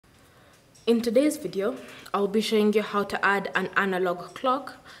In today's video, I'll be showing you how to add an analog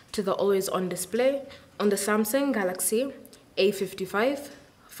clock to the always on display on the Samsung Galaxy A55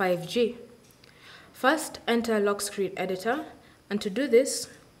 5G. First, enter lock screen editor, and to do this,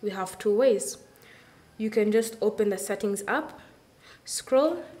 we have two ways. You can just open the settings app,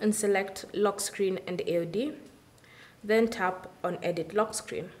 scroll and select lock screen and AOD, then tap on edit lock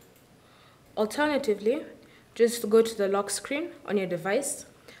screen. Alternatively, just go to the lock screen on your device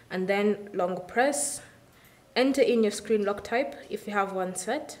and then long press, enter in your screen lock type if you have one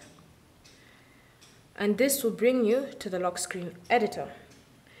set, and this will bring you to the lock screen editor.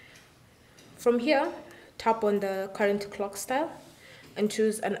 From here, tap on the current clock style and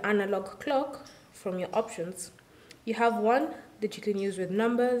choose an analog clock from your options. You have one that you can use with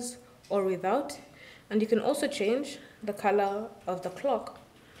numbers or without, and you can also change the color of the clock.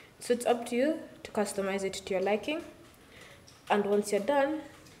 So it's up to you to customize it to your liking. And once you're done,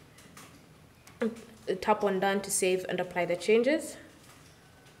 tap on done to save and apply the changes.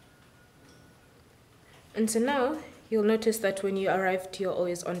 And so now you'll notice that when you arrive to your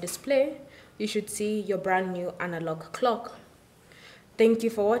always on display, you should see your brand new analog clock. Thank you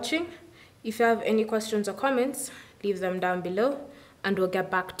for watching. If you have any questions or comments, leave them down below and we'll get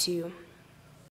back to you.